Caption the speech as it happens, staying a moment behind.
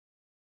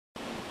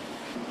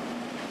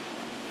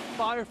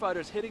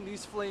Firefighters hitting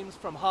these flames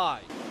from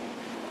high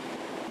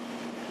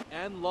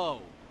and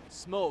low.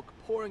 Smoke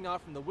pouring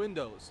out from the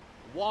windows,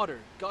 water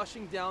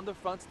gushing down the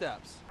front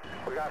steps.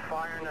 We got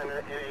fire in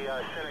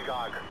a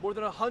synagogue. More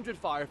than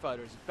 100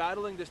 firefighters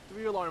battling this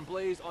 3-alarm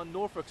blaze on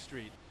Norfolk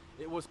Street.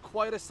 It was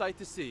quite a sight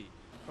to see,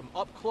 from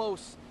up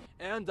close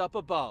and up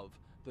above,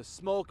 the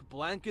smoke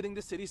blanketing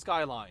the city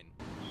skyline.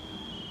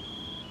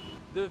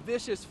 The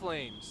vicious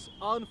flames,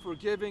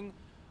 unforgiving,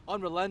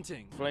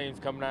 unrelenting. Flames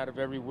coming out of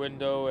every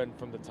window and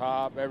from the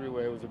top,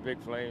 everywhere. It was a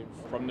big flame.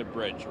 From the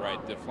bridge,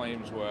 right? The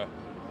flames were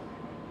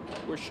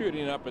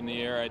shooting up in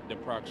the air at an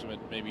approximate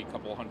maybe a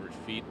couple hundred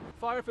feet.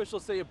 Fire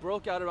officials say it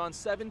broke out around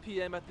 7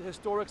 p.m. at the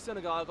historic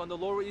synagogue on the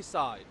Lower East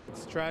Side.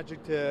 It's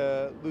tragic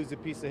to lose a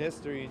piece of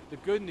history. The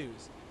good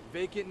news,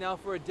 vacant now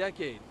for a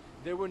decade.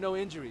 There were no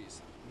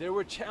injuries. There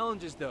were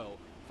challenges though.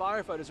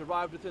 Firefighters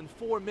arrived within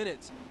 4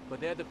 minutes, but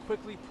they had to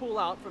quickly pull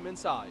out from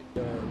inside.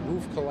 The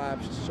roof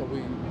collapsed, so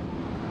we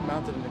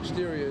mounted an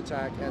exterior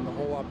attack, and the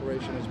whole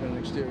operation has been an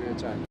exterior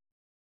attack.